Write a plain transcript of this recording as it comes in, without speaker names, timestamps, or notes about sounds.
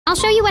I'll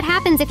show you what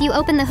happens if you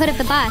open the hood of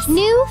the bus.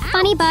 New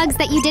funny bugs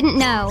that you didn't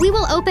know. We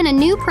will open a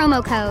new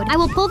promo code. I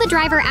will pull the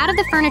driver out of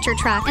the furniture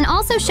truck and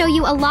also show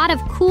you a lot of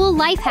cool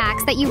life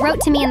hacks that you wrote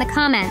to me in the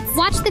comments.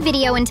 Watch the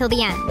video until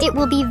the end. It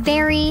will be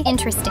very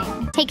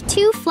interesting. Take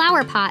 2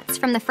 flower pots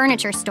from the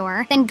furniture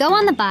store, then go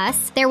on the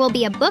bus. There will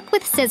be a book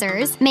with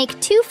scissors.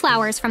 Make 2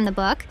 flowers from the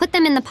book, put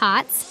them in the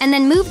pots, and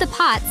then move the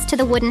pots to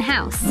the wooden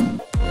house.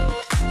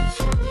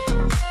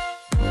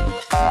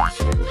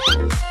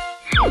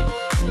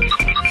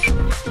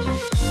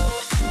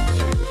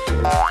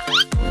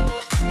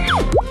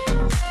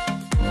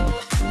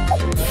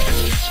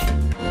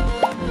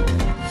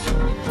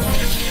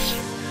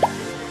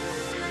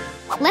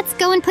 Let's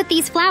go and put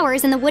these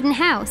flowers in the wooden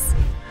house.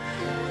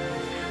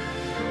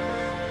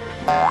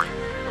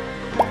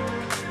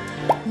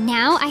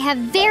 Now I have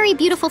very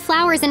beautiful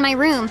flowers in my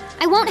room.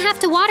 I won't have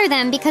to water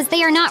them because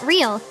they are not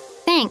real.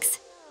 Thanks.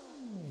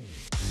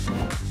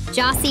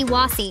 Jossi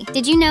Wossi,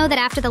 did you know that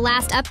after the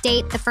last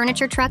update, the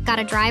furniture truck got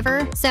a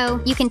driver?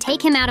 So you can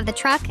take him out of the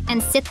truck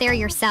and sit there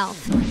yourself.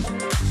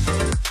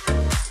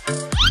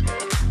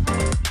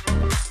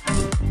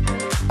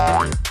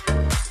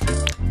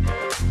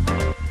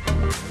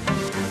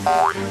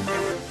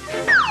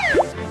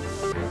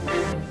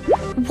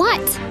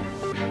 What?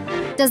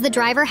 Does the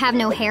driver have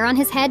no hair on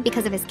his head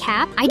because of his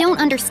cap? I don't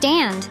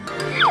understand.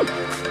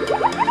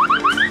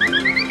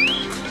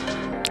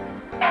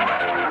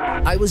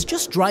 I was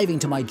just driving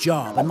to my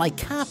job and my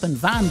cap and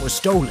van were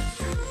stolen.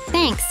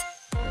 Thanks.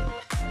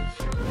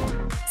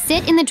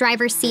 Sit in the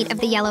driver's seat of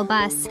the yellow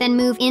bus, then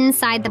move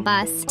inside the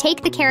bus.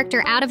 Take the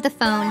character out of the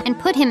phone and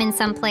put him in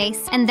some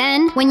place. And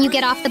then, when you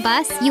get off the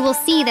bus, you will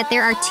see that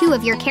there are 2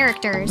 of your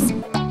characters.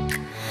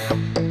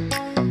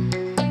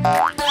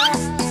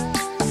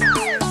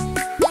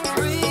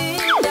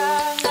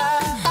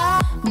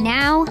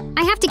 Now,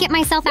 I have to get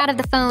myself out of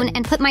the phone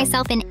and put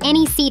myself in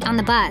any seat on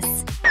the bus.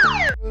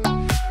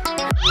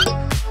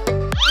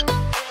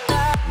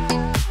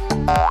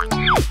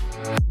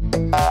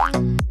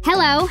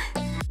 Hello.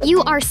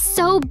 You are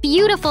so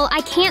beautiful, I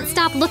can't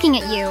stop looking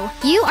at you.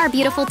 You are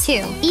beautiful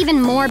too,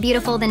 even more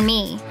beautiful than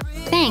me.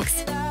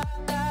 Thanks.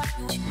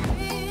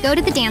 Go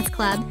to the dance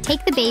club,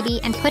 take the baby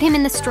and put him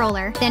in the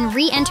stroller, then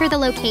re-enter the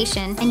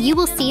location and you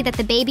will see that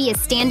the baby is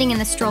standing in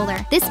the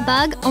stroller. This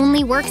bug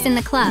only works in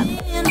the club.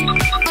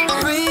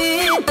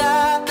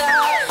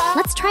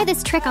 Let's try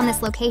this trick on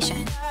this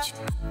location.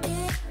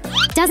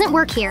 Doesn't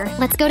work here.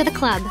 Let's go to the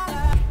club.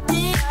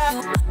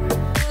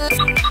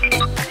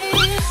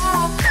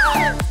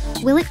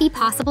 Will it be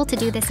possible to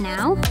do this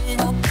now?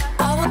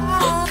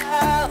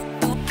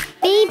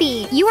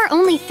 Baby, you are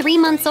only 3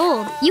 months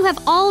old. You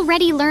have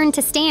already learned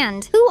to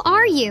stand. Who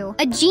are you?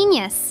 A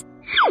genius.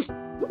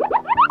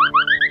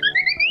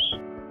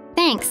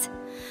 Thanks.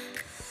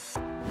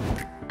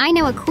 I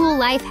know a cool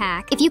life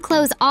hack. If you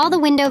close all the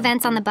window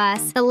vents on the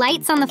bus, the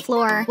lights on the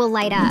floor will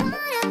light up.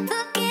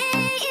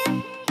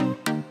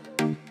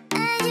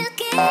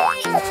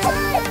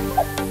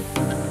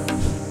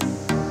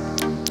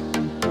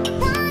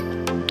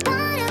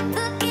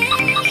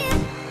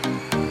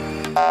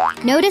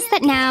 Notice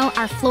that now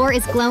our floor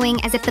is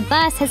glowing as if the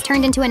bus has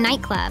turned into a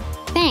nightclub.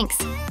 Thanks.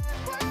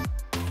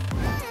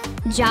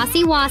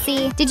 Jossi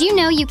Wossi, did you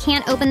know you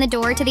can't open the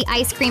door to the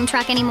ice cream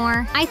truck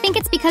anymore? I think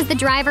it's because the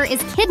driver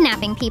is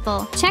kidnapping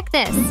people. Check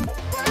this.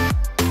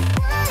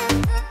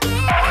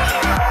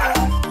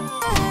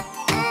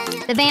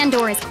 The van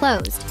door is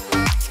closed.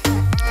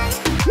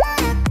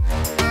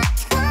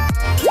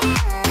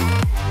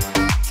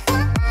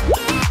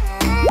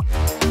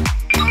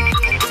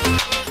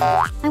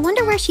 I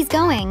wonder where she's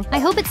going. I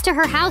hope it's to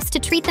her house to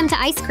treat them to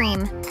ice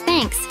cream.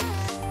 Thanks.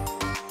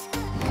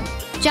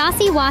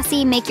 Jossi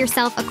Wossi, make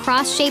yourself a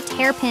cross-shaped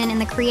hairpin in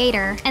the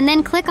creator, and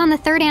then click on the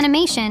 3rd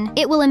animation.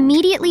 It will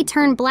immediately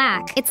turn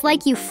black. It's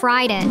like you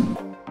fried it.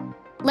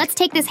 Let's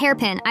take this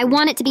hairpin. I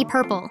want it to be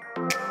purple.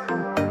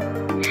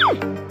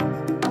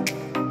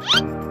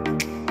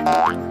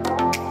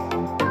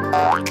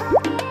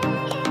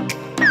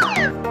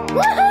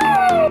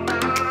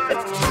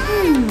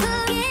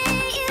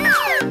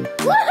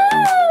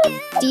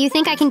 Do you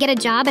think I can get a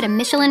job at a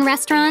Michelin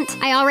restaurant?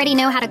 I already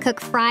know how to cook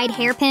fried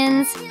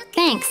hairpins.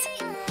 Thanks.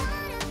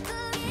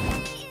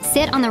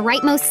 Sit on the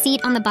rightmost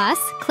seat on the bus,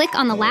 click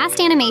on the last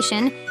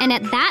animation, and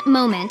at that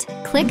moment,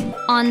 click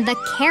on the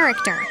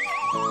character.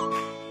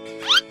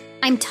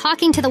 I'm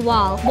talking to the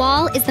wall.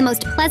 Wall is the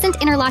most pleasant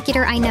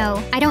interlocutor I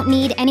know. I don't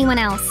need anyone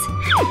else.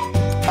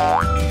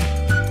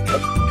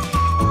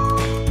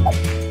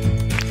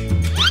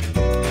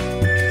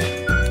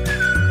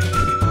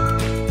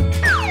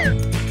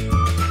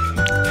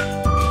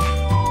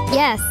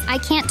 Yes, I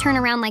can't turn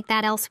around like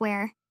that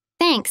elsewhere.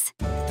 Thanks.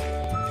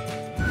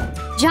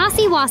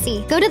 Jossi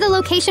Wossi, go to the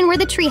location where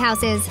the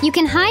treehouse is. You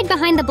can hide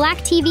behind the black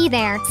TV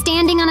there,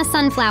 standing on a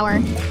sunflower.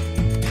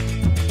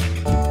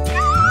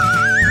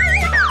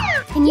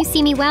 Can you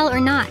see me well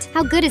or not?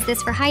 How good is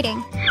this for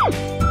hiding?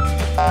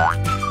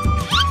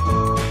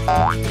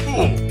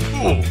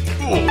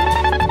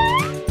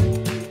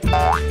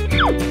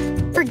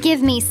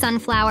 Forgive me,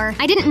 Sunflower.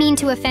 I didn't mean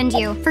to offend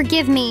you.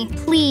 Forgive me,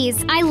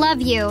 please. I love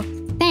you.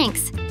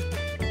 Thanks.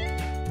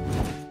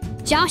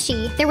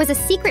 Jossi, there was a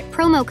secret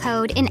promo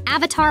code in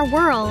Avatar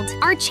World.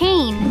 Our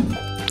chain.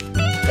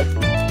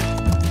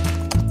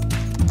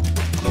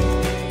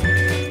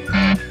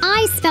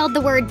 I spelled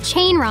the word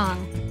chain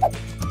wrong.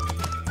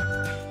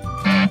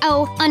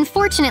 Oh,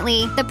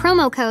 unfortunately, the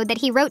promo code that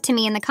he wrote to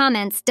me in the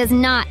comments does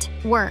not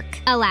work,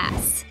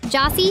 alas.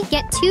 Jossi,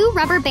 get 2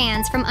 rubber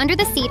bands from under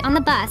the seat on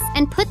the bus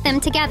and put them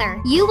together.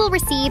 You will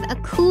receive a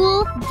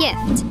cool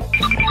gift.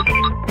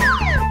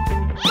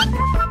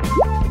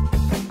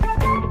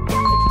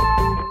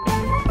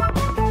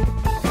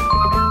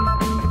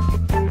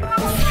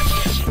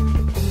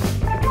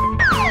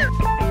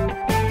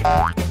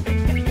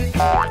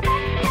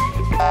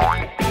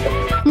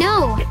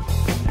 No!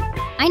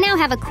 I now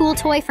have a cool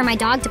toy for my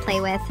dog to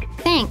play with.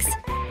 Thanks.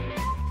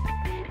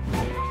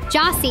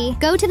 Jossi,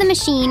 go to the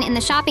machine in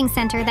the shopping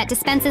center that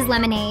dispenses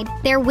lemonade.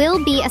 There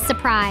will be a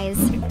surprise.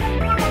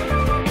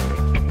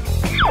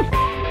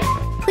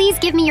 Please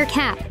give me your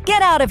cap.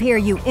 Get out of here,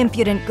 you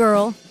impudent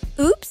girl.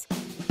 Oops.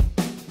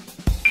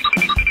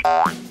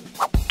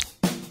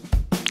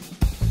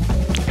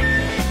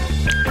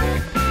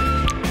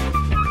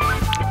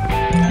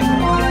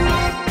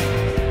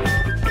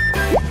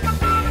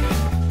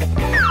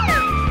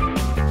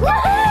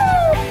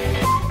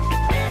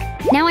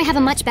 Now I have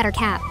a much better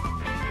cap.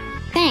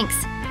 Thanks.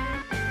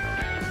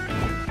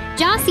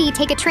 Jossi,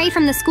 take a tray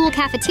from the school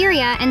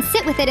cafeteria and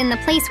sit with it in the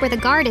place where the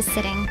guard is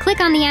sitting. Click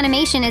on the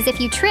animation as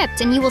if you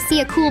tripped and you will see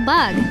a cool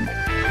bug.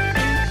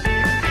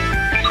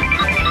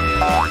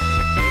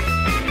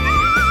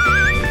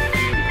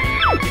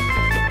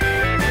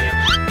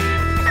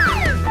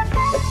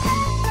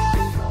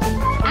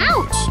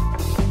 Ouch!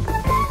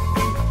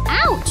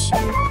 Ouch!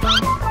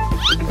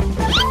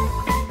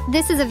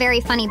 This is a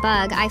very funny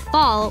bug. I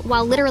fall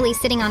while literally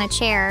sitting on a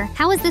chair.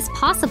 How is this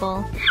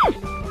possible?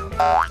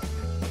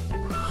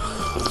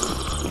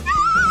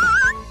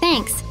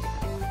 Thanks.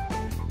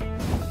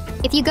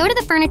 If you go to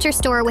the furniture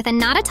store with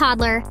not a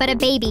toddler, but a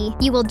baby,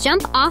 you will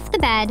jump off the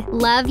bed.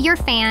 Love your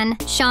fan,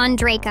 Sean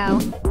Draco.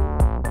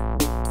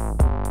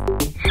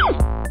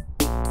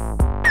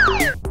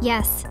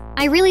 Yes,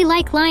 I really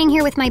like lying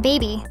here with my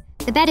baby.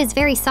 The bed is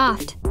very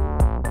soft.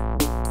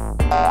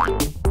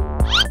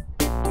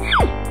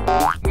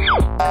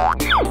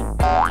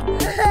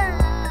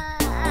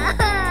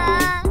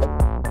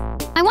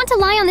 I want to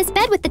lie on this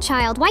bed with the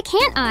child. Why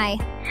can't I?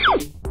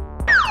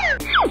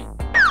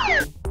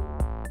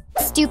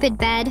 Stupid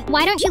bed.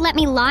 Why don't you let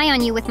me lie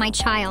on you with my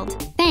child?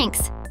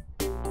 Thanks.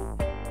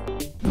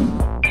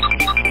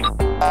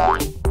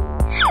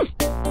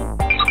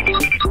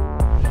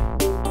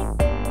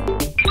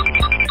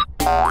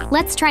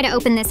 Let's try to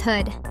open this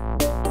hood.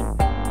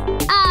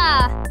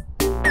 Ah!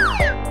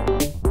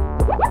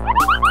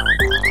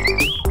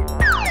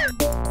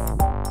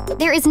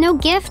 There is no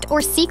gift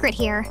or secret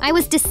here. I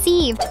was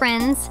deceived,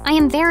 friends. I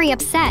am very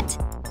upset.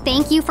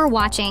 Thank you for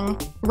watching.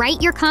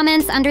 Write your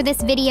comments under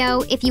this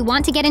video if you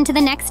want to get into the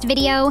next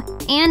video,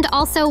 and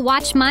also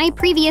watch my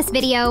previous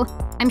video.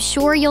 I'm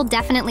sure you'll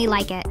definitely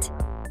like it.